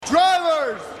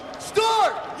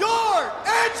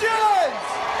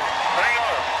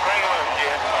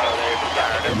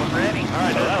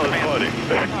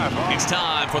It's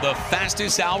time for the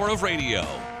fastest hour of radio,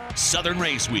 Southern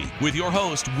Race Week, with your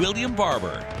host, William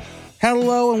Barber.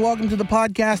 Hello and welcome to the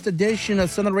podcast edition of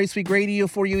Southern Race Week Radio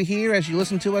for you here as you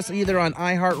listen to us either on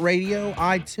iHeartRadio,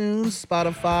 iTunes,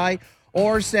 Spotify,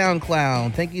 or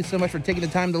SoundCloud. Thank you so much for taking the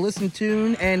time to listen,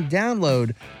 tune, and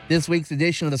download this week's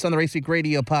edition of the Southern Race Week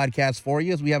Radio podcast for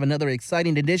you as we have another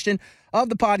exciting edition of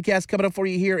the podcast coming up for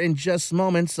you here in just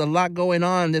moments. A lot going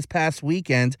on this past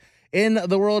weekend in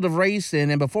the world of racing.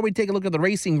 And before we take a look at the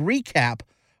racing recap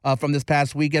from this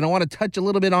past weekend, I want to touch a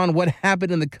little bit on what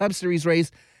happened in the Cup Series race.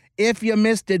 If you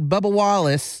missed it, Bubba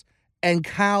Wallace and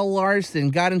Kyle Larson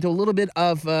got into a little bit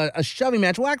of a shoving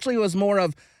match. Well, actually, it was more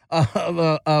of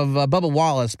Bubba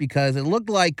Wallace because it looked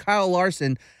like Kyle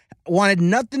Larson wanted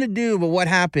nothing to do with what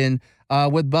happened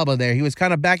with Bubba there. He was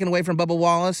kind of backing away from Bubba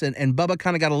Wallace, and Bubba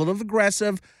kind of got a little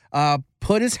aggressive,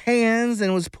 put his hands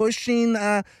and was pushing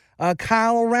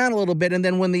Kyle around a little bit. And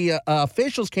then when the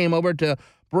officials came over to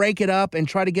break it up and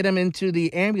try to get him into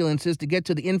the ambulances to get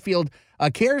to the infield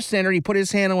care center, he put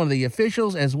his hand on one of the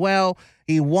officials as well.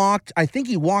 I think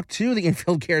he walked to the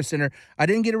infield care center. I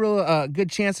didn't get a real good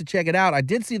chance to check it out. I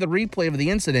did see the replay of the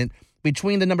incident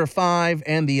between the number 5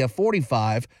 and the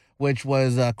 45, which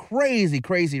was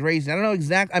crazy racing. I don't know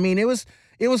exactly. I mean, it was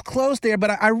close there, but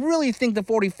I really think the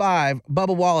 45,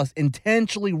 Bubba Wallace,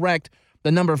 intentionally wrecked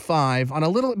the number 5 on a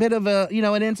little bit of a,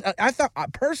 I thought,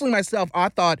 personally myself, I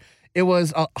thought it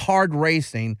was hard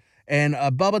racing. And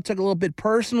Bubba took a little bit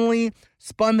personally,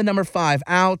 spun the number 5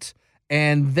 out,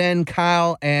 and then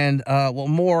Kyle and,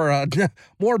 more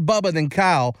Bubba than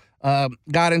Kyle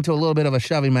got into a little bit of a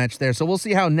shoving match there. So we'll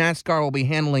see how NASCAR will be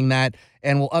handling that,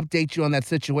 and we'll update you on that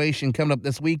situation coming up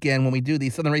this weekend when we do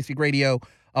the Southern Race Week Radio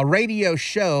radio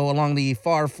show along the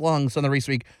far-flung Southern Race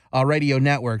Week radio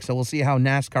network. So we'll see how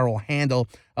NASCAR will handle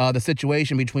the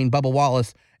situation between Bubba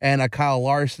Wallace and Kyle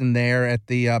Larson there at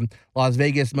the Las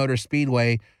Vegas Motor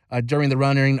Speedway during the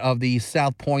running of the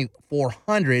South Point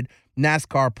 400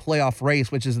 NASCAR playoff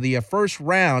race, which is the first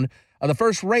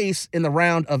race in the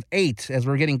round of 8 as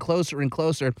we're getting closer and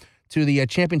closer to the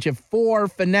Championship 4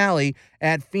 finale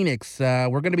at Phoenix. We're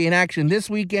going to be in action this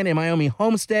weekend in Miami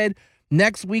Homestead,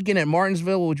 next weekend at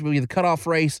Martinsville, which will be the cutoff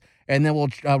race, and then we'll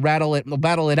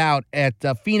battle it out at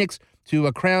Phoenix to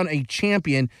crown a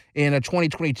champion in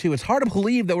 2022. It's hard to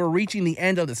believe that we're reaching the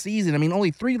end of the season. I mean,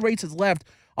 only 3 races left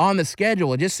on the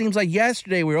schedule. It just seems like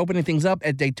yesterday we were opening things up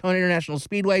at Daytona International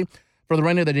Speedway for the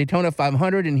run of the Daytona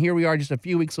 500, and here we are just a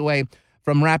few weeks away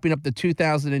from wrapping up the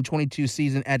 2022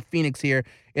 season at Phoenix here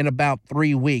in about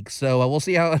 3 weeks. So we'll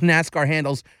see how NASCAR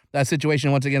handles that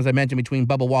situation, once again, as I mentioned, between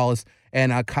Bubba Wallace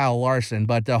and Kyle Larson.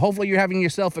 But hopefully you're having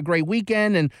yourself a great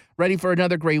weekend and ready for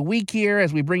another great week here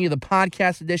as we bring you the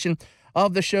podcast edition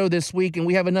of the show this week. And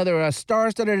we have another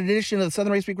star-studded edition of the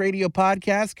Southern Race Week Radio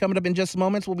podcast coming up in just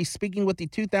moments. We'll be speaking with the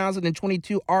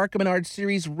 2022 ARCA Menard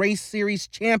Series Race Series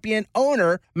champion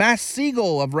owner, Matt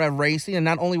Siegel of Rev Racing. And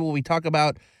not only will we talk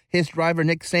about his driver,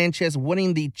 Nick Sanchez,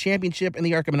 winning the championship in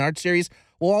the ARCA Menard Series,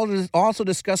 we'll also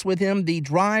discuss with him the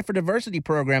Drive for Diversity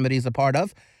program that he's a part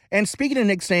of. And speaking of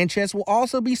Nick Sanchez, we'll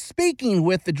also be speaking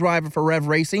with the driver for Rev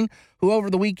Racing, who over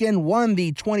the weekend won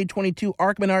the 2022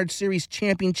 ARCA Menard Series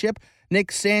championship,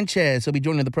 Nick Sanchez. He'll be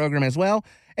joining the program as well.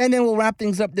 And then we'll wrap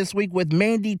things up this week with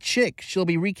Mandy Chick. She'll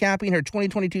be recapping her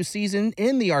 2022 season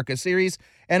in the ARCA Series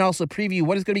and also preview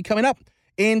what is going to be coming up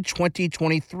in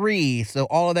 2023. So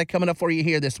all of that coming up for you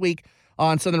here this week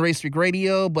on Southern Race Week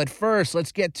Radio. But first,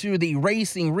 let's get to the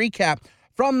racing recap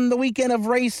from the weekend of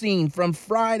racing from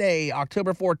Friday,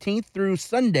 October 14th through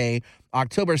Sunday,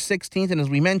 October 16th. And as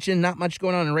we mentioned, not much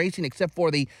going on in racing except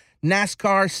for the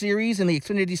NASCAR Series and the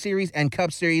Xfinity Series and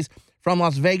Cup Series from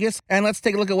Las Vegas. And let's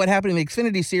take a look at what happened in the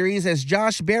Xfinity Series as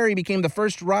Josh Berry became the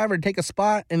first driver to take a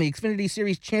spot in the Xfinity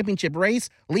Series championship race,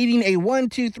 leading a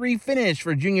 1-2-3 finish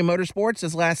for Junior Motorsports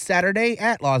this last Saturday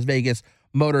at Las Vegas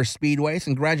Motor Speedway.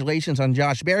 Congratulations on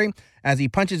Josh Berry as he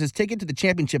punches his ticket to the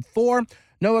Championship 4.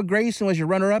 Noah Gragson was your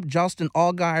runner-up. Justin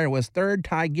Allgaier was third.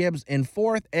 Ty Gibbs in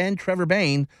fourth. And Trevor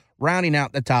Bayne rounding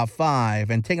out the top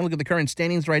 5. And taking a look at the current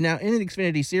standings right now in the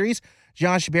Xfinity Series,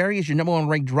 Josh Berry is your number 1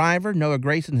 ranked driver. Noah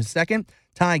Gragson is second.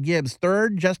 Ty Gibbs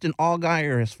third. Justin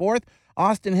Allgaier is fourth.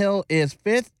 Austin Hill is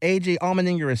fifth. A.J.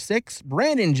 Allmendinger is sixth.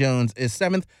 Brandon Jones is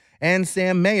seventh. And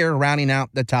Sam Mayer rounding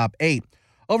out the top 8.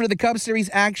 Over to the Cup Series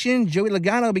action, Joey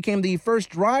Logano became the first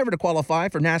driver to qualify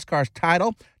for NASCAR's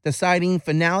title deciding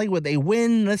finale with a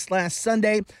win this last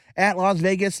Sunday at Las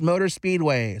Vegas Motor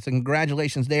Speedway. So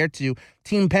congratulations there to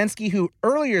Team Penske, who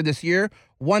earlier this year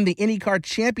won the IndyCar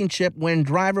Championship when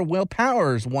driver Will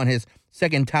Powers won his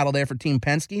second title there for Team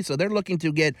Penske. So they're looking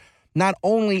to get not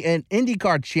only an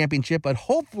IndyCar Championship, but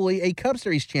hopefully a Cup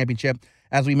Series Championship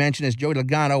as we mentioned, is Joey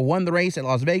Logano won the race at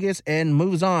Las Vegas and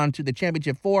moves on to the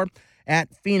Championship 4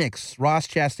 at Phoenix. Ross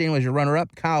Chastain was your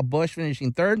runner-up, Kyle Busch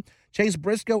finishing third, Chase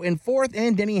Briscoe in fourth,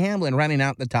 and Denny Hamlin rounding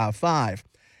out the top five.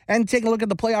 And taking a look at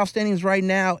the playoff standings right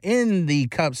now in the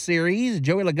Cup Series,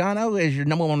 Joey Logano is your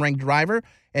number one ranked driver,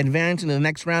 advancing to the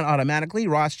next round automatically.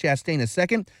 Ross Chastain is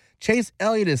second, Chase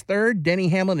Elliott is third, Denny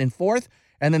Hamlin in fourth,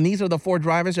 and then these are the four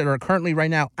drivers that are currently right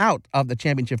now out of the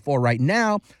Championship 4 right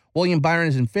now. William Byron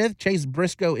is in fifth, Chase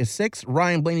Briscoe is sixth,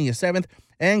 Ryan Blaney is seventh,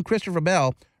 and Christopher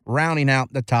Bell rounding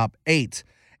out the top eight.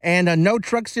 And no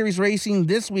Truck Series racing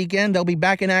this weekend. They'll be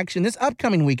back in action this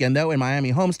upcoming weekend, though, in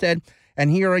Miami Homestead. And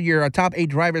here are your top eight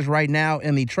drivers right now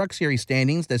in the Truck Series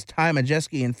standings. That's Ty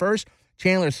Majeski in first,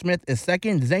 Chandler Smith is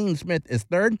second, Zane Smith is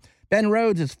third, Ben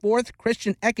Rhodes is fourth,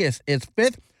 Christian Eckes is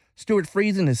fifth, Stuart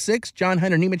Friesen is sixth, John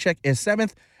Hunter Nemechek is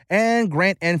seventh, and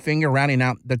Grant Enfinger rounding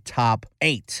out the top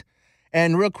eight.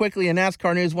 And real quickly in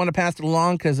NASCAR news, want to pass it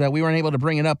along because we weren't able to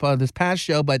bring it up this past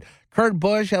show, but Kurt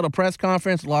Busch held a press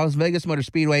conference at Las Vegas Motor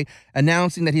Speedway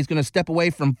announcing that he's going to step away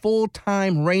from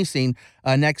full-time racing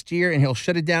next year, and he'll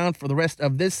shut it down for the rest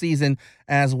of this season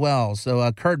as well.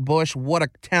 So Kurt Busch, what a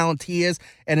talent he is.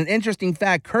 And an interesting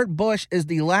fact, Kurt Busch is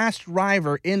the last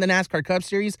driver in the NASCAR Cup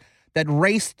Series that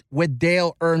raced with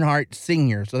Dale Earnhardt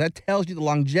Sr. So that tells you the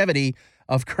longevity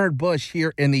of Kurt Busch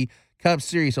here in the Cup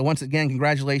Series. So once again,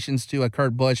 congratulations to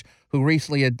Kurt Busch, who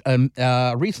recently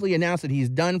announced that he's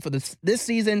done for this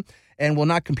season and will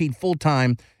not compete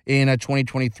full-time in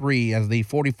 2023, as the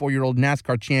 44-year-old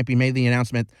NASCAR champion made the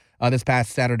announcement this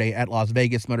past Saturday at Las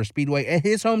Vegas Motor Speedway, at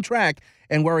his home track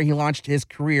and where he launched his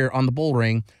career on the bull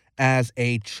ring as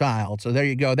a child. So there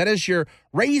you go. That is your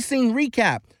racing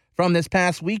recap from this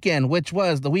past weekend, which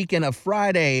was the weekend of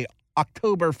Friday,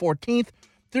 October 14th,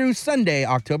 through Sunday,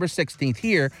 October 16th,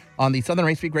 here on the Southern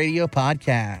Race Week Radio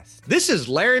podcast. This is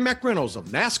Larry McReynolds of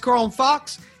NASCAR on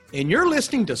Fox, and you're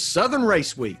listening to Southern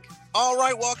Race Week. All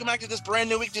right, welcome back to this brand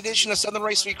new week edition of Southern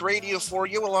Race Week Radio for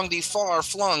you along the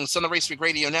far-flung Southern Race Week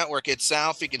Radio network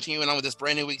itself. We're continuing on with this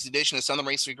brand new week's edition of Southern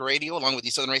Race Week Radio along with the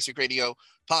Southern Race Week Radio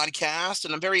podcast.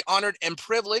 And I'm very honored and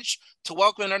privileged to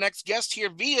welcome our next guest here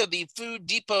via the Food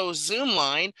Depot Zoom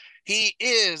line. He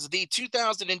is the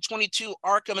 2022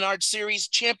 ARCA Menard Series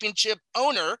Championship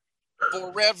owner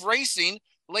for Rev Racing.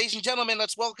 Ladies and gentlemen,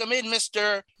 let's welcome in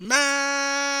Mr. Max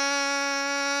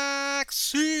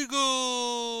Siegel.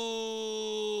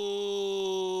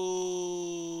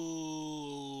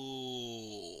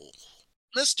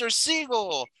 Mr.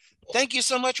 Siegel, thank you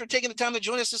so much for taking the time to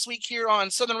join us this week here on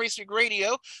Southern Race Week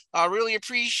Radio. I really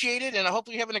appreciate it, and I hope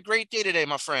you're having a great day today,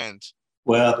 my friend.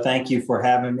 Well, thank you for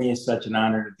having me. It's such an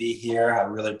honor to be here. I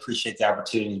really appreciate the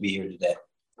opportunity to be here today.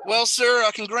 Well, sir,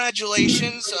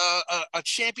 congratulations. A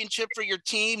championship for your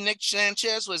team. Nick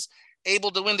Sanchez was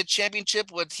able to win the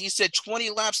championship with, he said, 20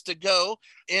 laps to go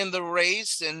in the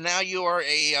race, and now you are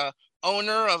a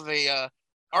owner of a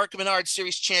ARCA Menard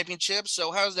Series Championship.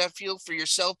 So how does that feel for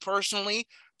yourself personally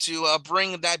to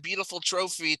bring that beautiful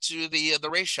trophy to the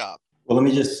race shop? Well, let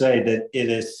me just say that it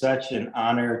is such an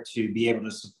honor to be able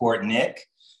to support Nick.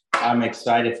 I'm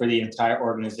excited for the entire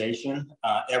organization.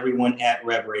 Everyone at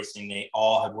Rev Racing, they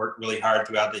all have worked really hard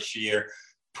throughout this year,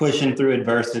 pushing through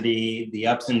adversity, the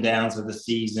ups and downs of the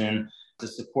season, to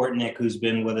support Nick, who's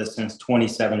been with us since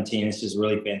 2017. It's just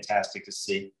really fantastic to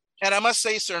see. And I must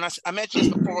say, sir, and I mentioned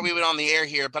this before we went on the air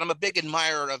here, but I'm a big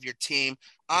admirer of your team.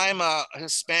 I'm a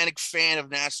Hispanic fan of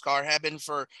NASCAR, have been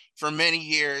for many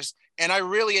years. And I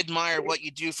really admire what you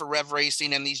do for Rev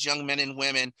Racing and these young men and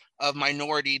women of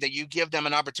minority, that you give them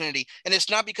an opportunity. And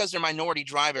it's not because they're minority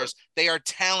drivers. They are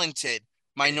talented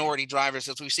minority drivers,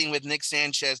 as we've seen with Nick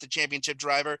Sanchez, the championship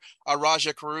driver,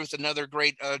 Raja Caruth, another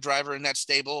great driver in that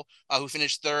stable, who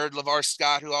finished third, LeVar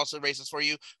Scott, who also races for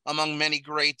you, among many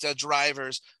great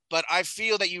drivers. But I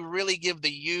feel that you really give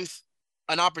the youth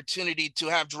an opportunity to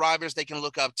have drivers they can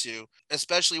look up to,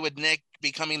 especially with Nick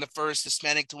becoming the first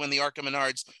Hispanic to win the ARCA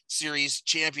Menards Series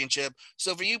Championship.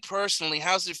 So for you personally,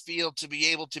 how's it feel to be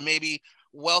able to maybe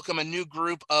welcome a new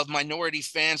group of minority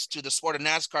fans to the sport of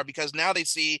NASCAR, because now they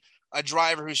see a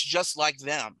driver who's just like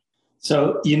them?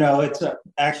 So, it's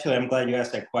actually, I'm glad you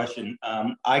asked that question.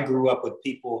 I grew up with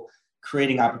people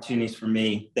creating opportunities for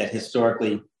me that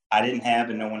historically I didn't have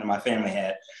and no one in my family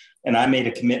had. And I made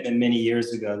a commitment many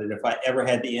years ago that if I ever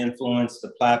had the influence, the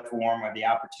platform, or the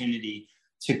opportunity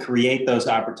to create those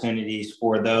opportunities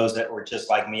for those that were just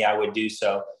like me, I would do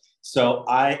so. So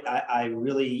I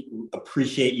really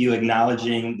appreciate you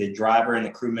acknowledging the driver and the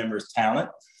crew member's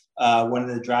talent. One of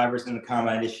the drivers in the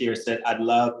combine this year said, I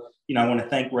want to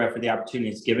thank Rev for the opportunity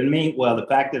it's given me. Well, the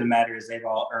fact of the matter is they've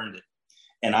all earned it.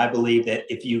 And I believe that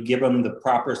if you give them the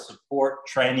proper support,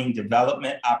 training,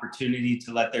 development, opportunity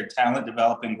to let their talent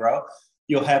develop and grow,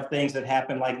 you'll have things that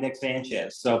happen like Nick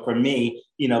Sanchez. So for me,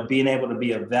 being able to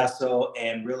be a vessel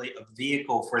and really a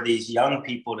vehicle for these young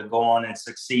people to go on and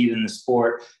succeed in the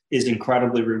sport is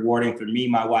incredibly rewarding for me,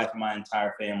 my wife, and my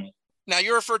entire family. Now,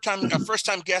 you're a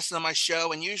first-time guest on my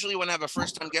show, and usually when I have a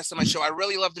first-time guest on my show, I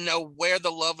really love to know where the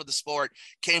love of the sport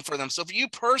came for them. So for you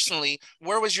personally,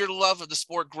 where was your love of the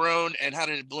sport grown, and how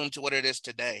did it bloom to what it is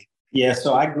today? Yeah,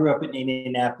 so I grew up in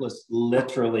Indianapolis,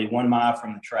 literally 1 mile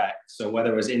from the track. So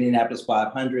whether it was Indianapolis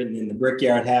 500 and then the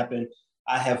Brickyard happened,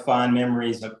 I have fond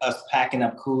memories of us packing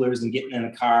up coolers and getting in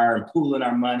a car and pooling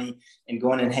our money and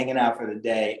going and hanging out for the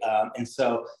day. And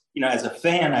so, as a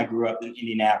fan, I grew up in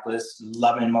Indianapolis,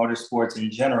 loving motorsports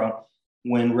in general.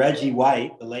 When Reggie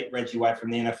White, the late Reggie White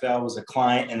from the NFL, was a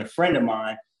client and a friend of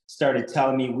mine, started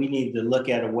telling me we needed to look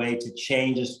at a way to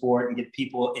change the sport and get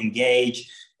people engaged.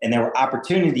 And there were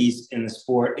opportunities in the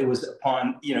sport. It was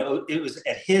it was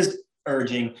at his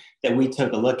urging that we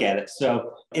took a look at it.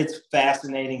 So it's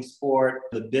fascinating sport.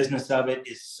 The business of it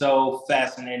is so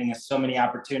fascinating. There's so many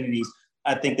opportunities.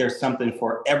 I think there's something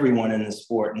for everyone in the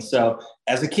sport. And so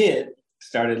as a kid,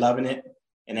 started loving it.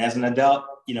 And as an adult,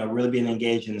 really being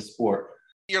engaged in the sport.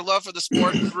 Your love for the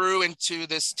sport grew into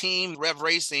this team, Rev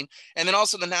Racing, and then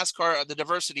also the NASCAR, the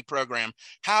diversity program.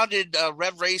 How did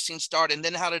Rev Racing start, and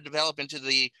then how did it develop into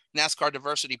the NASCAR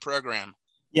diversity program?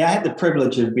 Yeah, I had the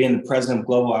privilege of being the president of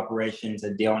global operations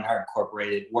at Dale Earnhardt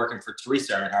Incorporated, working for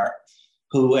Teresa Earnhardt,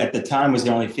 who at the time was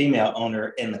the only female owner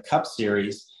in the Cup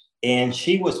Series. And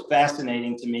she was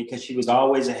fascinating to me because she was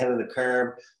always ahead of the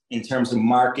curve in terms of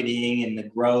marketing and the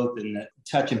growth and the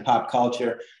touch in pop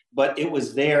culture. But it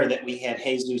was there that we had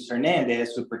Jesus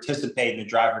Hernandez, who participated in the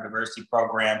driver diversity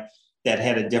program that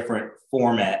had a different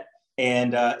format.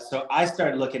 And so I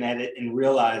started looking at it and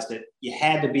realized that you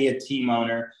had to be a team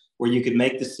owner where you could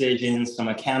make decisions, some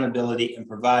accountability, and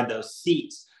provide those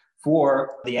seats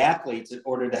for the athletes in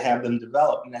order to have them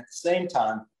develop. And at the same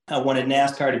time, I wanted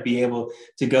NASCAR to be able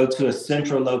to go to a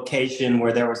central location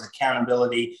where there was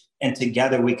accountability and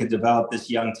together we could develop this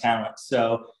young talent.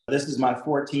 So this is my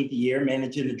 14th year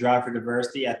managing the Drive for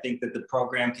Diversity. I think that the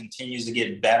program continues to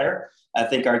get better. I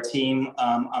think our team,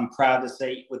 I'm proud to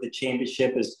say, with the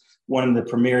championship, is one of the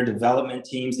premier development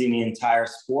teams in the entire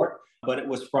sport. But it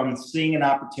was from seeing an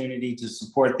opportunity to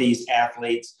support these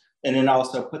athletes and then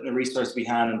also putting the resource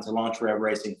behind them to launch Rev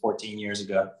Racing 14 years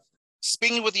ago.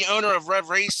 Speaking with the owner of Rev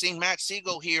Racing, Matt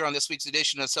Siegel, here on this week's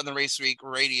edition of Southern Race Week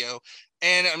Radio.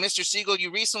 And Mr. Siegel,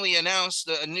 you recently announced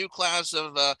a new class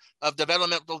of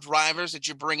developmental drivers that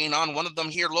you're bringing on. One of them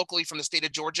here locally from the state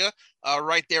of Georgia,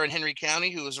 right there in Henry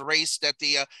County, who was raced at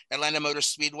the Atlanta Motor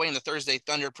Speedway in the Thursday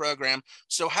Thunder program.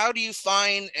 So how do you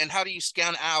find and how do you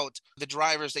scout out the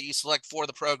drivers that you select for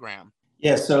the program?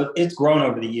 Yeah, so it's grown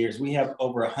over the years. We have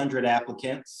over 100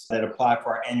 applicants that apply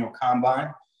for our annual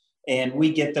combine. And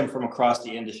we get them from across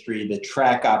the industry, the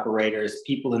track operators,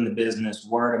 people in the business,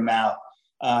 word of mouth.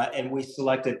 And we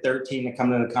selected 13 to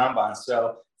come to the combine.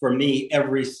 So for me,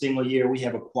 every single year, we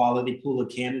have a quality pool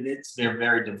of candidates. They're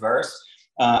very diverse.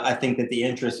 I think that the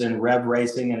interest in Rev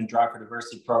Racing and the Drive for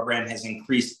Diversity program has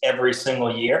increased every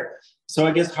single year. So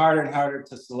it gets harder and harder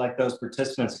to select those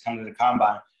participants to come to the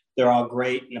combine. They're all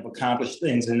great and have accomplished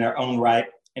things in their own right.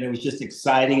 And it was just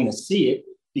exciting to see it,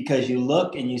 because you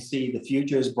look and you see the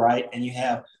future is bright and you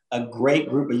have a great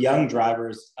group of young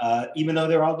drivers, even though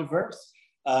they're all diverse.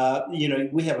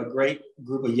 We have a great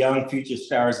group of young future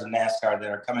stars in NASCAR that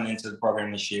are coming into the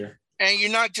program this year. And you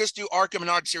not just do ARCA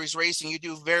Menard Series racing, you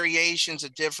do variations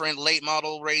of different late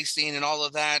model racing and all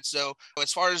of that. So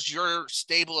as far as your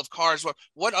stable of cars,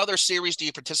 what other series do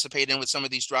you participate in with some of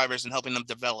these drivers and helping them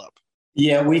develop?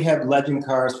 Yeah, we have legend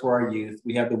cars for our youth.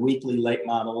 We have the weekly late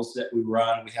models that we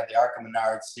run. We have the ARCA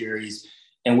Menard Series,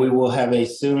 and we will have a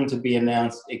soon to be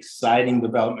announced exciting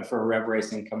development for Rev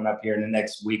Racing coming up here in the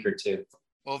next week or two.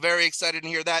 Well, very excited to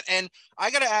hear that. And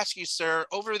I got to ask you, sir,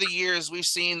 over the years, we've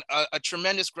seen a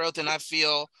tremendous growth, and I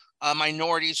feel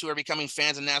minorities who are becoming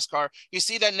fans of NASCAR. You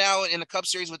see that now in the Cup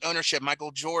Series with ownership, Michael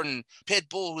Jordan,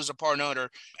 Pitbull, who's a part owner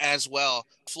as well.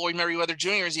 Floyd Merriweather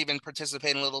Jr. is even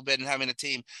participating a little bit and having a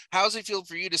team. How does it feel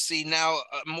for you to see now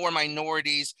more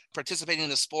minorities participating in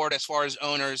the sport as far as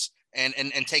owners and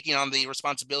taking on the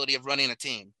responsibility of running a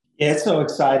team? Yeah, it's so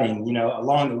exciting.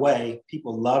 Along the way,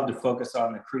 people love to focus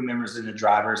on the crew members and the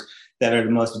drivers that are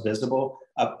the most visible.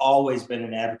 I've always been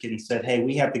an advocate and said, hey,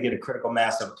 we have to get a critical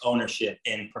mass of ownership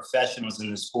and professionals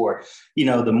in the sport.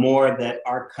 The more that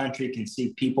our country can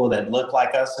see people that look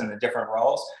like us in the different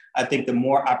roles, I think the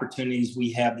more opportunities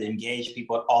we have to engage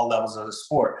people at all levels of the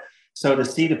sport. So to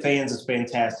see the fans is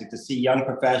fantastic. To see young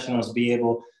professionals be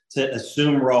able to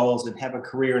assume roles and have a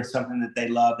career in something that they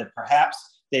love that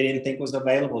perhaps they didn't think was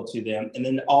available to them. And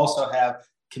then also have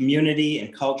community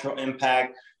and cultural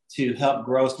impact to help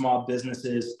grow small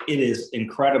businesses. It is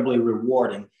incredibly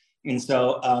rewarding. And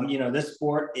so, this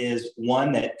sport is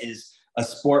one that is a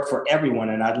sport for everyone.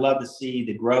 And I'd love to see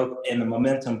the growth and the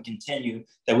momentum continue,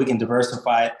 that we can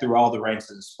diversify it through all the ranks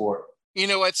of the sport. You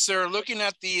know what, sir, looking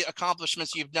at the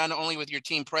accomplishments you've done, not only with your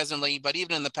team presently, but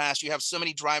even in the past, you have so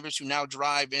many drivers who now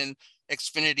drive in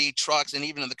Xfinity trucks and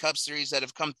even in the Cup Series that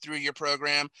have come through your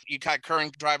program. You got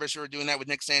current drivers who are doing that with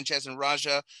Nick Sanchez and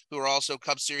Raja, who are also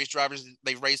Cup Series drivers.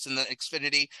 They've raced in the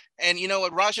Xfinity. And you know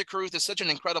what, Raja Caruth is such an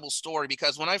incredible story,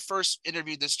 because when I first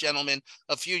interviewed this gentleman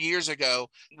a few years ago,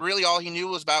 really all he knew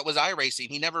was iRacing.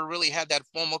 He never really had that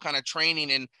formal kind of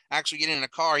training and actually getting in a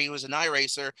car. He was an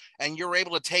iRacer, and you're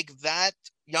able to take that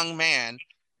young man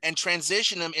and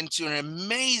transition him into an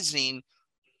amazing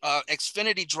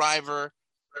Xfinity driver,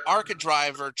 ARCA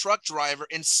driver, truck driver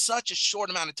in such a short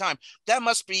amount of time. That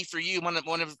must be for you one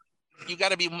of you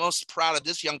got to be most proud of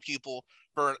this young pupil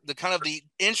for the kind of the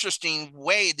interesting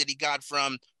way that he got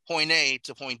from point A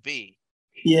to point B.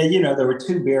 Yeah, there were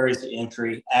two barriers to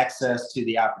entry: access to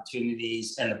the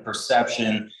opportunities and the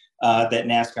perception that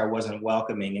NASCAR wasn't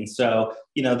welcoming. And so,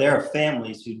 there are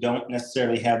families who don't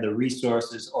necessarily have the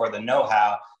resources or the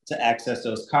know-how to access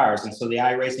those cars. And so the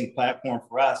iRacing platform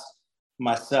for us,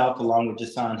 myself, along with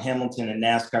Jason Hamilton and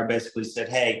NASCAR, basically said,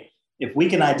 hey, if we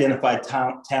can identify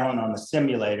talent on the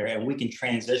simulator and we can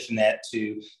transition that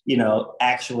to,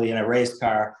 actually in a race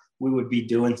car, we would be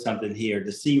doing something here.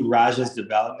 To see Raja's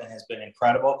development has been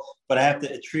incredible, but I have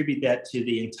to attribute that to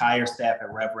the entire staff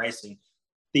at Rev Racing.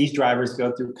 These drivers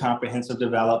go through comprehensive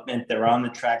development. They're on the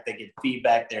track, they get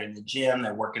feedback, they're in the gym,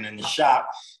 they're working in the shop,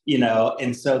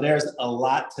 and so there's a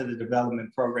lot to the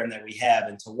development program that we have.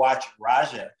 And to watch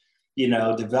Raja,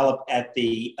 develop at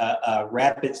the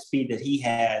rapid speed that he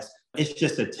has, it's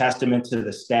just a testament to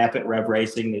the staff at Rev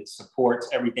Racing that supports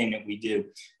everything that we do.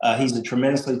 He's a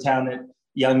tremendously talented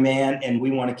young man, and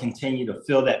we want to continue to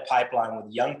fill that pipeline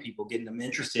with young people, getting them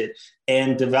interested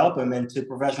and develop them into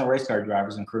professional race car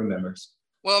drivers and crew members.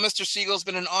 Well, Mr. Siegel, it's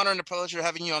been an honor and a pleasure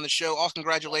having you on the show. All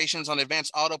congratulations on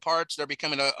Advanced Auto Parts. They're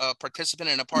becoming a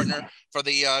participant and a partner for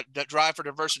the Drive for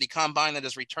Diversity Combine that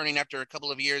is returning after a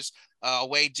couple of years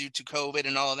away due to COVID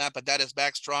and all of that, but that is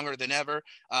back stronger than ever.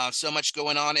 So much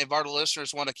going on. If our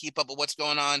listeners want to keep up with what's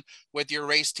going on with your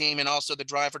race team and also the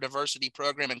Drive for Diversity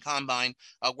program and Combine,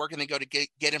 where can they go to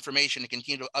get information and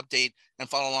continue to update and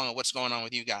follow along on what's going on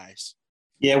with you guys?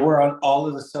 Yeah, we're on all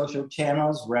of the social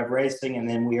channels, Rev Racing, and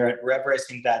then we are at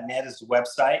revracing.net as the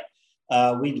website.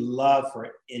 We'd love for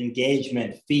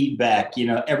engagement, feedback,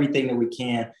 everything that we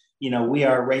can. We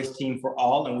are a race team for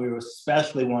all, and we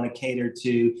especially want to cater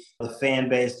to the fan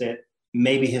base that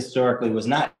maybe historically was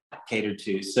not catered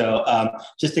to. So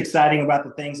just exciting about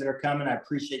the things that are coming. I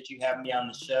appreciate you having me on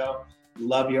the show.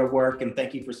 Love your work, and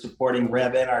thank you for supporting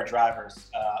Rev and our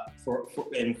drivers for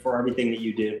everything that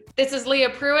you do. This is Leah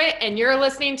Pruitt, and you're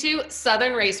listening to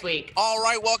Southern Race Week. All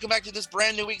right, welcome back to this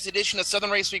brand new week's edition of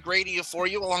Southern Race Week Radio for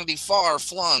you along the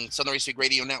far-flung Southern Race Week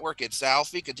Radio Network. It's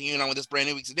Alfie, continuing on with this brand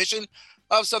new week's edition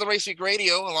of Southern Race Week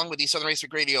Radio, along with the Southern Race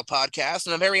Week Radio podcast.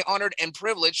 And I'm very honored and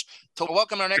privileged to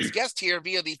welcome our next guest here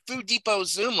via the Food Depot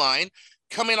Zoom line,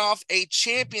 coming off a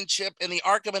championship in the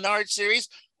ARCA Menard Series.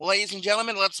 Ladies and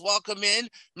gentlemen, let's welcome in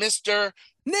Mr.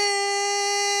 Nick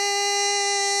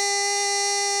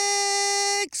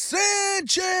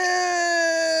Sanchez.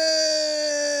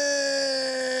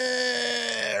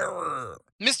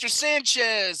 Mr.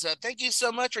 Sanchez, thank you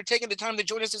so much for taking the time to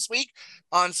join us this week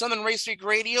on Southern Race Week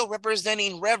Radio,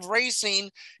 representing Rev Racing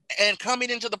and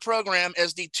coming into the program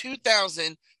as the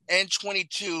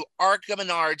 2022 ARCA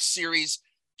Menard Series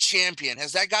champion.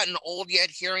 Has that gotten old yet,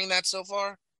 hearing that so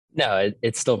far? No,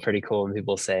 it's still pretty cool when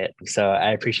people say it. So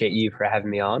I appreciate you for having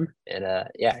me on, and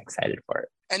excited for it.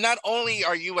 And not only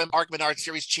are you an ARCA Menard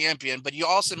Series champion, but you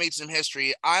also made some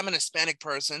history. I'm an Hispanic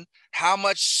person. How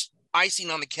much icing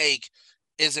on the cake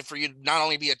is it for you to not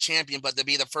only be a champion, but to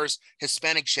be the first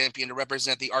Hispanic champion to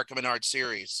represent the ARCA Menard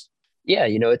Series? Yeah,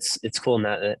 it's cool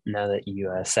now that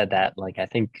you said that. Like I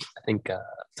think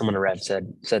someone at Rev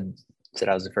said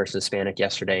I was the first Hispanic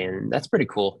yesterday, and that's pretty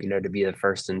cool. To be the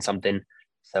first in something.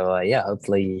 So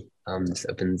hopefully this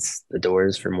opens the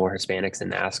doors for more Hispanics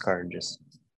in NASCAR and just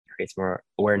creates more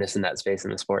awareness in that space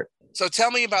in the sport. So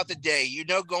tell me about the day.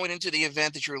 Going into the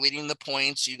event that you're leading the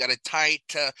points, you got a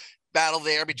tight battle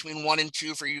there between 1 and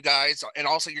 2 for you guys, and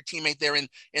also your teammate there in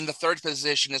the third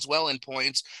position as well in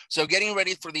points. So getting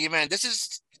ready for the event, this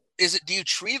is do you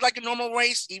treat it like a normal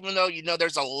race, even though you know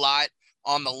there's a lot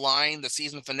on the line, the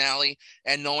season finale,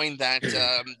 and knowing that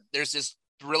there's this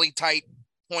really tight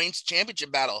points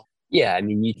championship battle? Yeah, I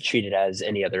mean, you treat it as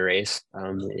any other race.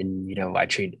 And, you know, I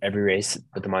treat every race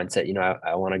with the mindset, you know,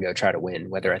 I want to go try to win,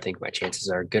 whether I think my chances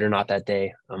are good or not that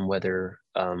day, whether,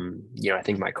 you know, I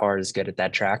think my car is good at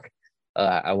that track.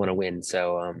 I want to win.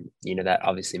 So, you know, that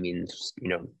obviously means, you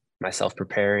know, myself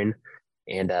preparing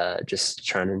and just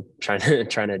trying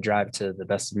to drive to the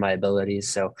best of my abilities.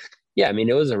 So, yeah, I mean,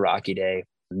 it was a rocky day.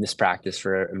 Missed practice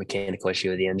for a mechanical issue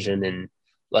with the engine, and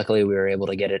luckily we were able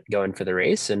to get it going for the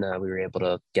race, and we were able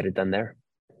to get it done there.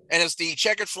 And as the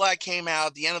checkered flag came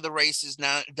out, the end of the race is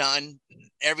not done.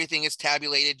 Everything is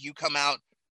tabulated. You come out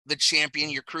the champion,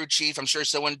 your crew chief. I'm sure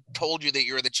someone told you that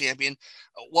you were the champion.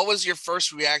 What was your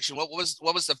first reaction? What was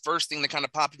the first thing that kind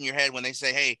of popped in your head when they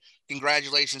say, "Hey,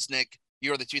 congratulations, Nick,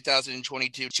 you're the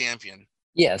 2022 champion"?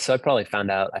 Yeah, so I probably found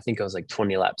out, I think it was like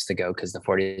 20 laps to go because the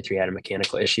 43 had a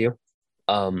mechanical issue.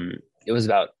 It was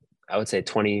about, I would say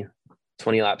 20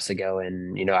 laps to go.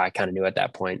 And, you know, I kind of knew at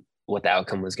that point what the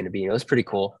outcome was going to be. And it was pretty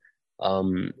cool.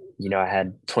 You know, I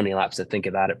had 20 laps to think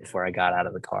about it before I got out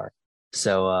of the car.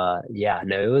 So, yeah,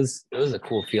 no, it was a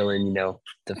cool feeling, you know,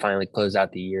 to finally close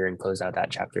out the year and close out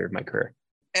that chapter of my career.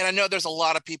 And I know there's a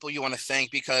lot of people you want to thank,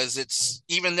 because it's,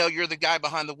 even though you're the guy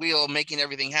behind the wheel making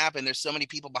everything happen, there's so many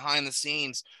people behind the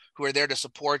scenes who are there to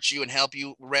support you and help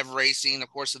you. Rev Racing, of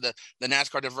course, the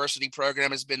NASCAR diversity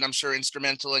program has been, I'm sure,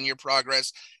 instrumental in your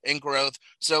progress and growth.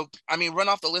 So, I mean, run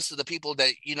off the list of the people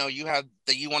that, you know, you have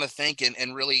that you want to thank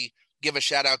and really give a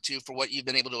shout out to for what you've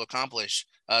been able to accomplish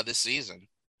this season.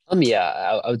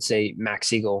 Yeah, I would say Max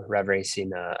Siegel, Rev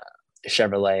Racing,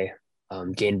 Chevrolet,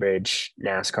 Gainbridge,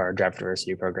 NASCAR, Driver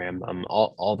Diversity Program,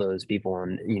 all those people,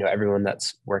 and, you know, everyone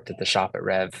that's worked at the shop at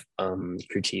Rev,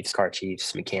 crew chiefs, car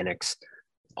chiefs, mechanics,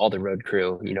 all the road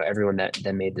crew, you know, everyone that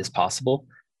made this possible.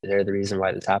 They're the reason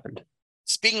why this happened.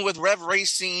 Speaking with Rev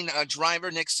Racing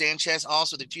driver Nick Sanchez,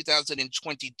 also the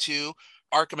 2022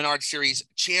 ARCA Menard Series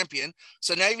champion.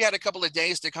 So now you've had a couple of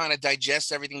days to kind of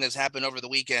digest everything that's happened over the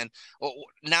weekend. Well,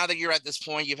 now that you're at this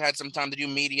point, you've had some time to do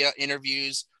media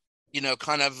interviews, you know,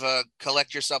 kind of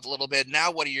collect yourself a little bit.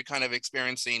 Now, what are you kind of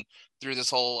experiencing through this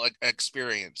whole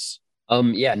experience?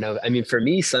 Yeah, no, I mean, for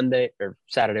me, Sunday or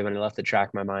Saturday when I left the track,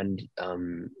 my mind,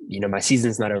 you know, my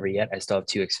season's not over yet. I still have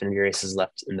 2 Xfinity races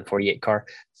left in the 48 car.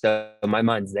 So my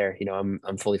mind's there, you know,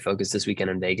 I'm fully focused this weekend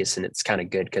in Vegas, and it's kind of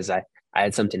good because I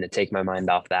had something to take my mind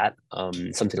off that,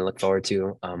 something to look forward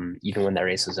to, even when that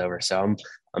race was over. So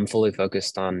I'm fully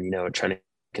focused on, you know, trying to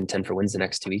contend for wins the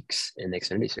next 2 weeks in the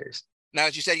Xfinity Series. Now,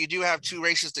 as you said, you do have 2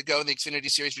 races to go in the Xfinity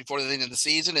Series before the end of the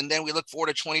season, and then we look forward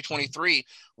to 2023.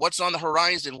 What's on the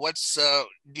horizon? What's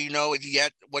do you know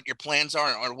yet what your plans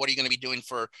are, or what are you going to be doing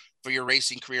for your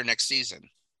racing career next season?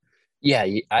 Yeah,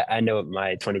 I know what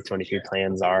my 2023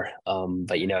 plans are,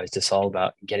 but, you know, it's just all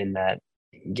about getting that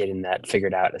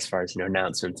figured out as far as, you know,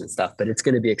 announcements and stuff. But it's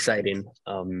going to be exciting.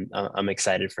 I'm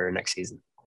excited for next season.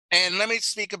 And let me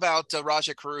speak about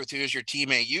Rajah Caruth, who is your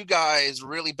teammate. You guys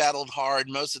really battled hard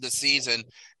most of the season,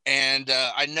 and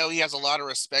I know he has a lot of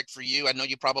respect for you. I know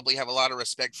you probably have a lot of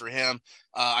respect for him.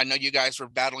 I know you guys were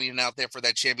battling out there for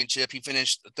that championship. He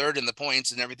finished 3rd in the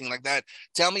points and everything like that.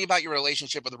 Tell me about your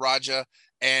relationship with Rajah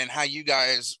and how you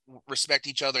guys respect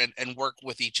each other and work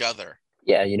with each other.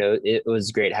 Yeah, you know, it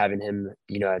was great having him,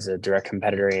 you know, as a direct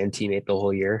competitor and teammate the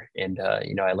whole year. And,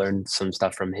 you know, I learned some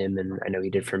stuff from him, and I know he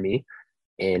did for me.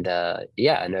 And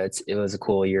yeah, I know it was a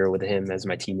cool year with him as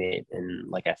my teammate. And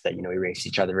like I said, you know, we raced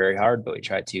each other very hard, but we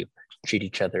tried to treat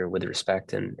each other with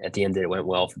respect. And at the end, it went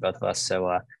well for both of us.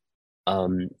 So,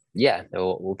 yeah,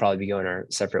 we'll probably be going our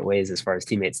separate ways as far as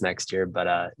teammates next year.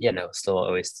 But yeah, no, still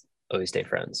always stay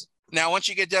friends. Now, once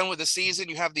you get done with the season,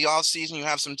 you have the off season, you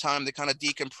have some time to kind of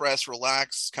decompress,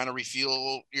 relax, kind of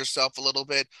refuel yourself a little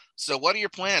bit. So what are your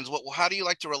plans? How do you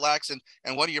like to relax,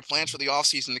 and what are your plans for the off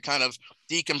season to kind of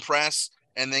decompress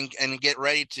and get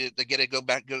ready to get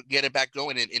it back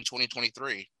going in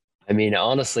 2023? I mean,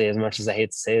 honestly, as much as I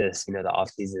hate to say this, you know, the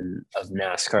off season of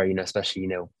NASCAR, you know, especially, you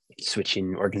know,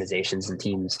 switching organizations and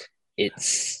teams,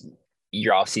 it's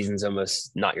your off season's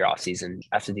almost not your off season.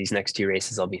 After these next 2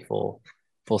 races, I'll be full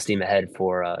steam ahead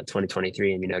for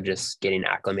 2023, and, you know, just getting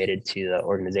acclimated to the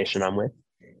organization I'm with,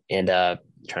 and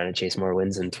trying to chase more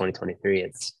wins in 2023.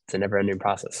 It's a never-ending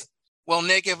process. Well,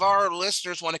 Nick, if our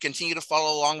listeners want to continue to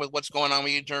follow along with what's going on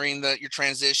with you during your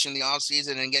transition, the off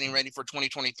season, and getting ready for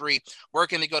 2023, where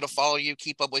can they go to follow you,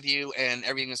 keep up with you, and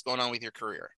everything that's going on with your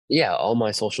career? Yeah, all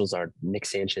my socials are Nick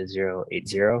Sanchez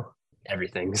 080,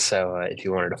 everything. So if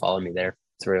you wanted to follow me there,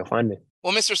 that's where you'll find me.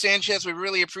 Well, Mr. Sanchez, we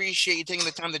really appreciate you taking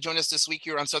the time to join us this week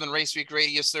here on Southern Race Week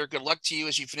Radio, sir. Good luck to you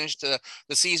as you finish the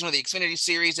season with the Xfinity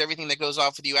Series, everything that goes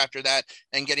off with you after that,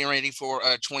 and getting ready for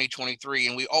 2023.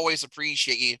 And we always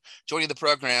appreciate you joining the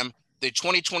program, the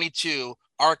 2022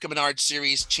 ARCA Menards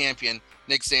Series champion,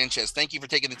 Nick Sanchez. Thank you for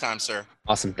taking the time, sir.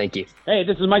 Awesome. Thank you. Hey,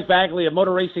 this is Mike Bagley of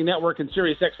Motor Racing Network and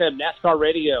Sirius XM NASCAR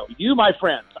Radio. You, my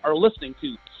friends, are listening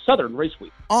to Southern Race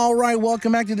Week. All right,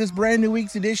 welcome back to this brand new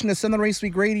week's edition of Southern Race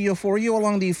Week Radio for you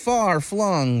along the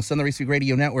far-flung Southern Race Week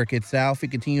Radio network itself. We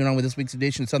continue on with this week's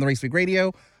edition of Southern Race Week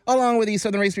Radio, along with the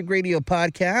Southern Race Week Radio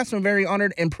podcast. I'm very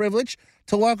honored and privileged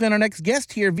to welcome our next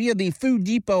guest here via the Food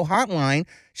Depot hotline.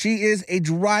 She is a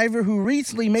driver who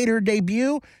recently made her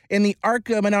debut in the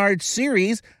ARCA Menards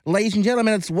Series. Ladies and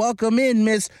gentlemen, let's welcome in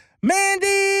Miss Mandy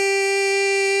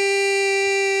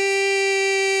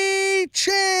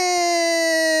Chick.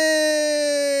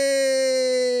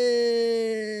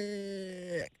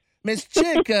 Miss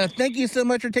Chick, thank you so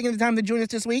much for taking the time to join us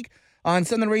this week on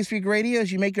Southern Race Week Radio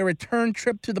as you make a return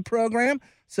trip to the program.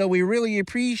 So we really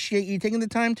appreciate you taking the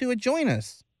time to join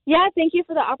us. Yeah, thank you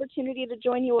for the opportunity to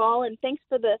join you all, and thanks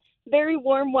for the very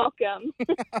warm welcome.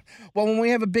 Well, when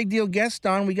we have a big deal guest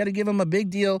on, we got to give them a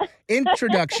big deal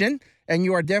introduction, and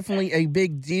you are definitely a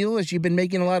big deal as you've been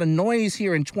making a lot of noise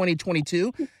here in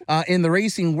 2022 in the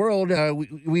racing world.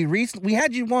 We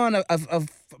had you on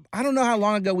I don't know how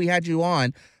long ago we had you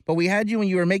on, but we had you when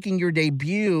you were making your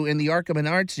debut in the ARCA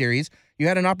Menards Series. You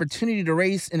had an opportunity to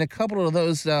race in a couple of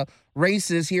those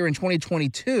races here in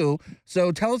 2022.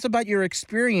 So tell us about your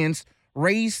experience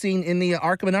racing in the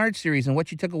ARCA Menards Series and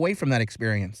what you took away from that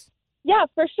experience. Yeah,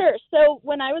 for sure. So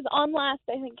when I was on last,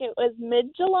 I think it was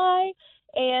mid-July,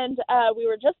 and we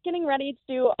were just getting ready to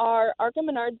do our ARCA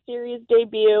Menards Series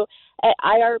debut at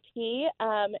IRP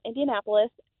Indianapolis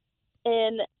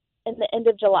in the end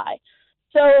of July.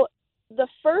 So the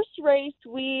first race,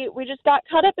 we just got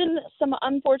caught up in some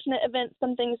unfortunate events,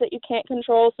 some things that you can't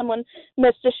control. Someone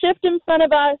missed a shift in front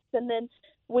of us, and then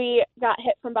we got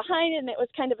hit from behind, and it was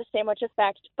kind of a sandwich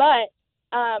effect. But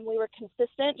we were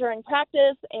consistent during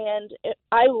practice, and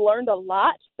I learned a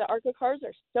lot. The ARCA cars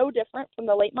are so different from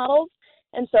the late models,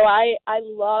 and so I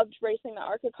loved racing the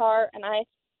ARCA car, and I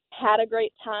had a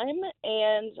great time.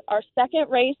 And our second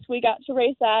race, we got to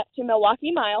race to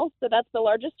Milwaukee Mile. So that's the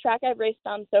largest track I've raced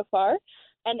on so far.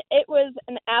 And it was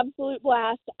an absolute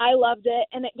blast. I loved it.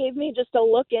 And it gave me just a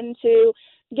look into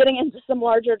getting into some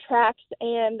larger tracks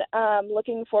and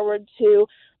looking forward to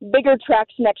bigger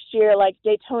tracks next year, like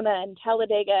Daytona and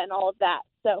Talladega and all of that.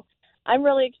 So I'm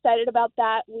really excited about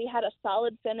that. We had a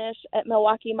solid finish at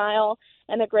Milwaukee Mile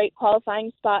and a great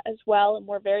qualifying spot as well. And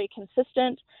we're very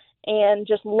consistent and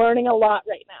just learning a lot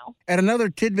right now. And another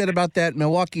tidbit about that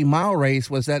Milwaukee Mile race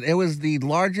was that it was the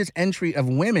largest entry of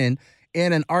women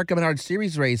in an ARCA Menards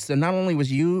Series race. So not only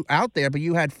was you out there, but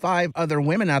you had 5 other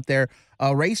women out there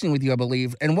racing with you, I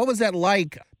believe. And what was that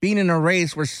like, being in a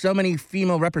race where so many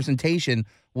female representation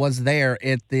was there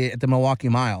at the Milwaukee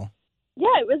Mile?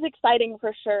 Yeah, it was exciting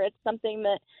for sure. It's something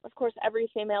that, of course,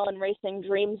 every female in racing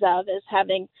dreams of, is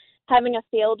having a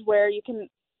field where you can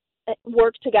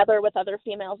work together with other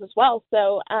females as well.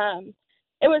 So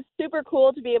it was super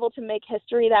cool to be able to make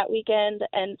history that weekend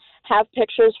and have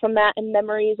pictures from that and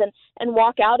memories and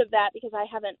walk out of that, because I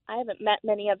haven't met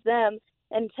many of them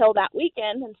until that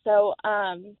weekend. And so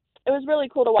it was really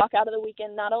cool to walk out of the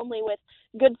weekend not only with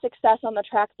good success on the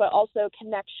track, but also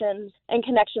connections, and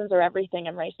connections are everything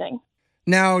in racing.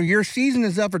 Now, your season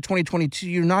is up for 2022.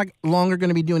 You're not longer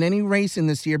going to be doing any racing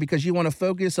this year because you want to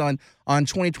focus on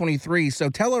 2023. So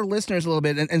tell our listeners a little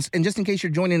bit, and just in case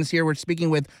you're joining us here, we're speaking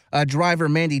with driver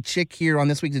Mandy Chick here on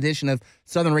this week's edition of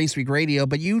Southern Race Week Radio.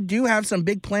 But you do have some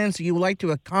big plans that you would like to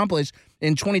accomplish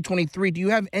in 2023. Do you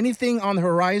have anything on the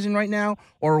horizon right now,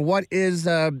 or what is,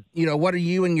 what are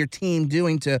you and your team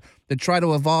doing to try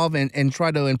to evolve and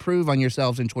try to improve on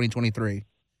yourselves in 2023?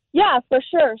 Yeah, for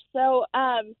sure. So,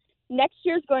 next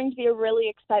year is going to be a really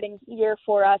exciting year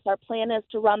for us. Our plan is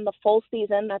to run the full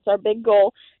season. That's our big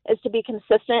goal, is to be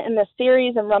consistent in this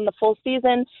series and run the full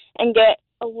season and get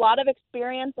a lot of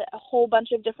experience at a whole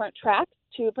bunch of different tracks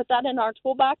to put that in our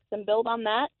toolbox and build on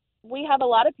that. We have a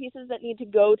lot of pieces that need to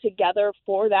go together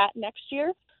for that next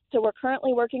year. So we're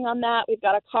currently working on that. We've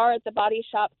got a car at the body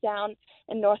shop down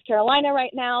in North Carolina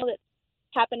right now that's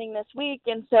happening this week,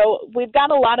 and so we've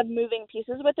got a lot of moving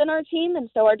pieces within our team, and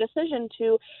so our decision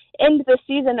to end the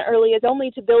season early is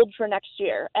only to build for next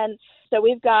year. And so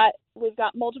we've got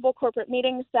multiple corporate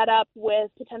meetings set up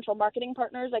with potential marketing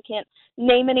partners. I can't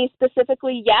name any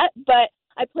specifically yet, but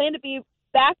I plan to be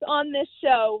back on this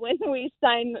show when we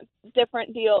sign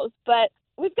different deals. But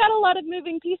we've got a lot of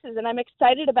moving pieces, and I'm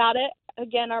excited about it.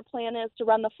 again, our plan is to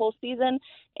run the full season.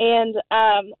 And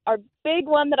our big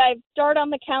one that I've started on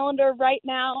the calendar right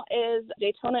now is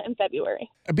Daytona in February.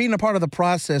 Being a part of the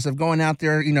process of going out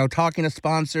there, talking to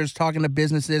sponsors, talking to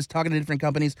businesses, talking to different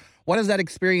companies, what has that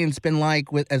experience been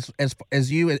like with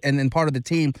as you and part of the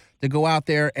team to go out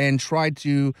there and try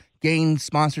to gain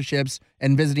sponsorships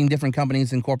and visiting different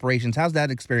companies and corporations? How's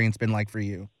that experience been like for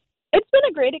you? It's been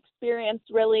a great experience,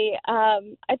 really.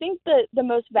 I think the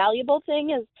most valuable thing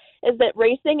is that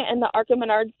racing and the ARCA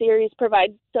Menard Series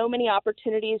provide so many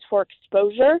opportunities for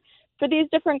exposure for these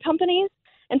different companies.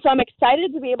 And so I'm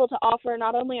excited to be able to offer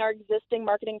not only our existing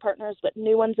marketing partners, but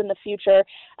new ones in the future,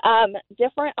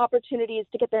 different opportunities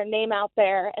to get their name out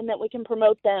there, and that we can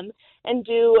promote them and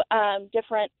do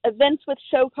different events with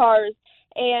show cars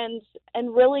and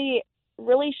really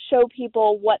show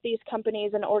people what these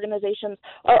companies and organizations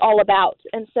are all about.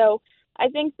 And so I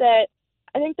think that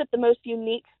the most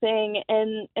unique thing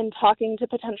in talking to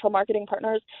potential marketing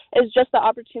partners is just the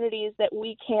opportunities that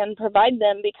we can provide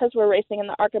them, because we're racing in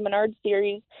the ARCA Menard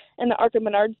Series. And the ARCA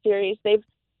Menard Series,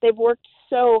 they've worked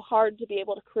so hard to be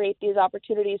able to create these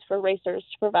opportunities for racers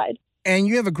to provide. And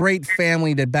you have a great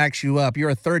family that backs you up.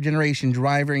 You're a third-generation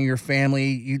driver in your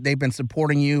family. They've been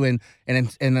supporting you and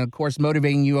of course,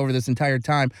 motivating you over this entire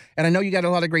time. And I know you got a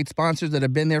lot of great sponsors that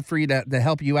have been there for you to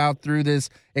help you out through this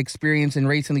experience in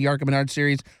racing the ARCA Menard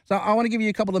Series. So I want to give you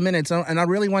a couple of minutes, and I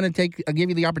really want to give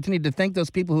you the opportunity to thank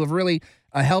those people who have really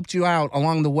helped you out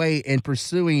along the way in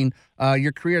pursuing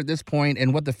your career at this point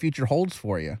and what the future holds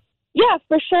for you. Yeah,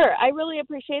 for sure. I really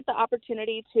appreciate the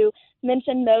opportunity to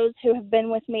mention those who have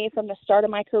been with me from the start of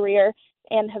my career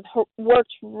and have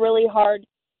worked really hard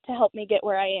to help me get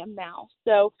where I am now.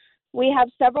 So we have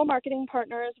several marketing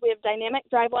partners. We have Dynamic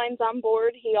Drivelines on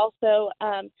board. He also,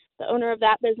 the owner of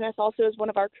that business, also is one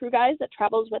of our crew guys that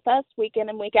travels with us week in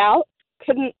and week out.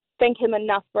 Couldn't thank him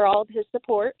enough for all of his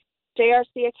support.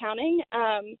 JRC Accounting,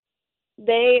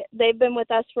 they've been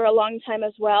with us for a long time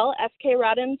as well. FK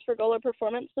Roddens for Golar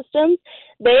Performance Systems.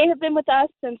 They have been with us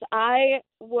since I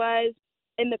was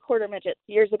in the quarter midgets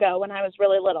years ago when I was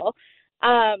really little.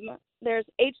 There's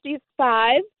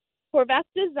HD5, Horvath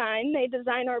Design. They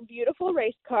design our beautiful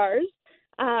race cars,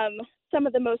 some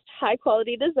of the most high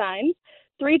quality designs.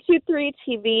 323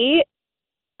 TV.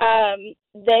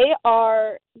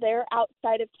 They're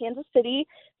outside of Kansas City,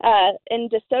 in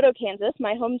DeSoto, Kansas,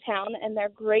 my hometown, and they're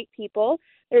great people.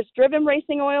 There's Driven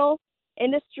Racing Oil,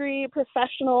 industry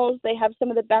professionals. They have some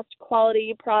of the best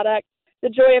quality products. The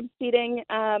Joy of Seating,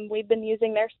 we've been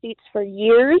using their seats for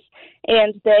years,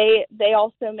 and they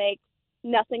also make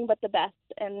nothing but the best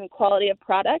in quality of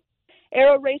product.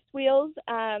 Aero Race Wheels,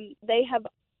 they have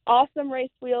awesome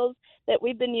race wheels that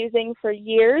we've been using for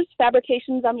years.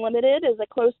 Fabrications Unlimited is a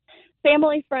close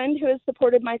family friend who has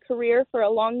supported my career for a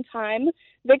long time.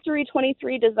 Victory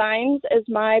 23 Designs is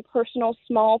my personal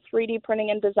small 3D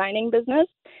printing and designing business.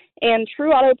 And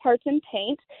True Auto Parts and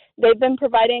Paint, they've been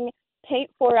providing paint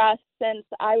for us since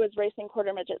I was racing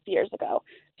quarter midgets years ago.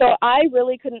 So I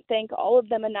really couldn't thank all of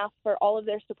them enough for all of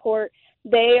their support.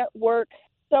 They work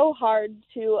so hard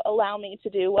to allow me to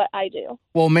do what I do.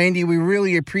 Well, Mandy, we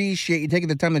really appreciate you taking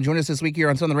the time to join us this week here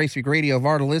on Southern Race Week Radio. If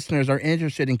our listeners are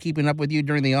interested in keeping up with you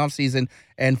during the off season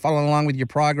and following along with your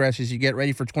progress as you get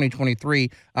ready for 2023,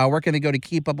 where can they go to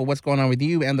keep up with what's going on with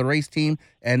you and the race team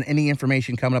and any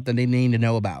information coming up that they need to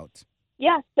know about?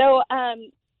 Yeah, so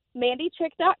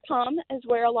MandyChick.com is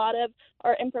where a lot of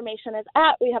our information is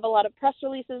at. We have a lot of press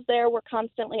releases there. We're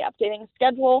constantly updating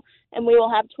schedule, and we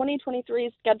will have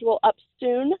 2023's schedule up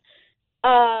soon.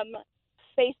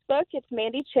 Facebook, it's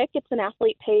Mandy Chick. It's an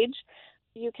athlete page.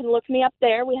 You can look me up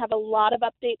there. We have a lot of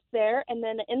updates there. And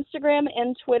then Instagram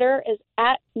and Twitter is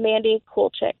at Mandy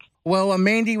Coolchick. Well,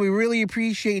 Mandy, we really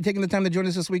appreciate you taking the time to join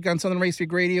us this week on Southern Race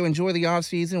Week Radio. Enjoy the off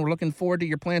season. We're looking forward to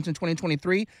your plans in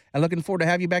 2023 and looking forward to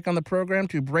have you back on the program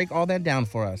to break all that down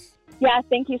for us. Yeah,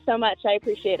 thank you so much. I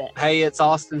appreciate it. Hey, it's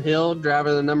Austin Hill, driver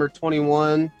of the number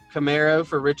 21 Camaro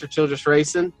for Richard Childress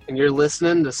Racing, and you're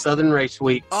listening to Southern Race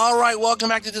Week. All right, welcome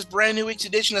back to this brand new week's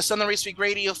edition of Southern Race Week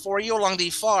Radio for you along the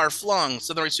far-flung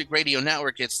Southern Race Week Radio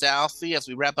Network. It's Alfie as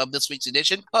we wrap up this week's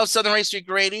edition of Southern Race Week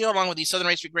Radio along with the Southern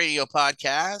Race Week Radio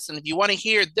podcast. And if you want to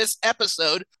hear this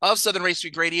episode of Southern Race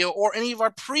Week Radio or any of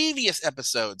our previous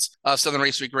episodes of Southern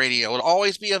Race Week Radio, it will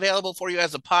always be available for you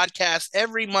as a podcast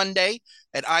every Monday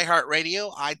at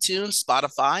iHeartRadio, iTunes,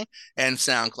 Spotify, and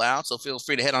SoundCloud. So feel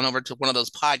free to head on over to one of those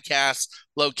podcast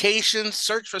locations,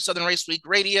 search for Southern Race Week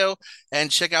Radio, and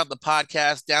check out the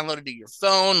podcast. Download it to your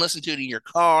phone, listen to it in your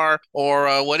car,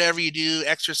 or whatever you do,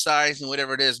 exercise, and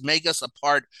whatever it is. Make us a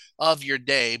part of your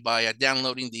day by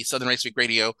downloading the Southern Race Week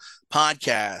Radio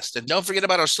podcast. And don't forget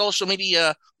about our social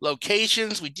media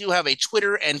locations. We do have a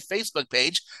Twitter and Facebook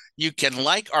page. You can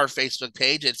like our Facebook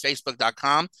page at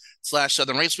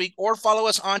facebook.com/Southern Race Week, or follow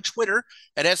us on Twitter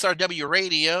at SRW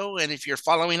Radio. And if you're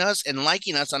following us and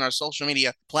liking us on our social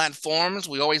media platforms,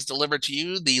 we always deliver to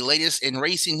you the latest in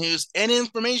racing news and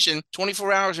information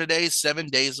 24 hours a day, 7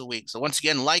 days a week. So once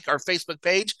again, like our Facebook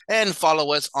page and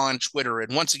follow us on Twitter.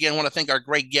 And once again, I want to thank our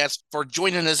great guests for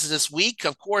joining us this week.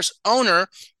 Of course, owner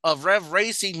of Rev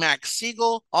Racing, Max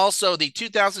Siegel, also the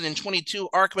 2022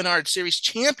 ARCA Menard Series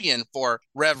champion for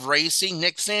Rev Racing,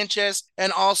 Nick Sanchez,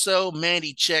 and also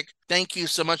Mandy Chick. Thank you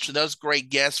so much to those great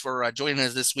guests for joining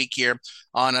us this week here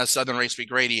on Southern Race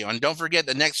Week Radio. And don't forget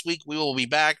that next week we will be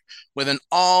back with an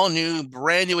all-new,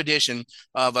 brand-new edition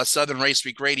of Southern Race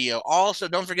Week Radio. Also,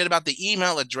 don't forget about the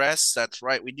email address. That's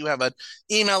right, we do have an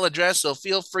email address, so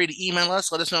feel free to email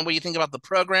us. Let us know what you think about the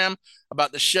program,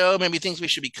 about the show, maybe things we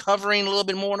should be covering a little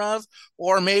bit more of,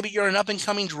 or maybe you're an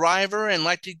up-and-coming driver and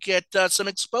like to get some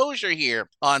exposure here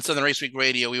on Southern Race Week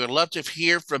Radio. We would love to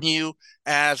hear from you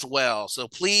as well. So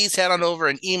please head on over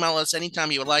and email us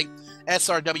anytime you would like,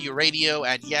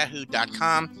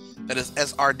 srwradio@yahoo.com. That is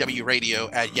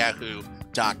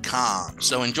srwradio@yahoo.com.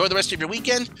 So enjoy the rest of your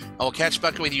weekend. I will catch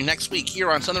back with you next week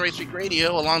here on Southern Race Week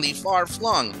Radio along the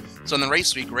far-flung Southern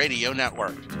Race Week Radio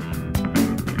Network.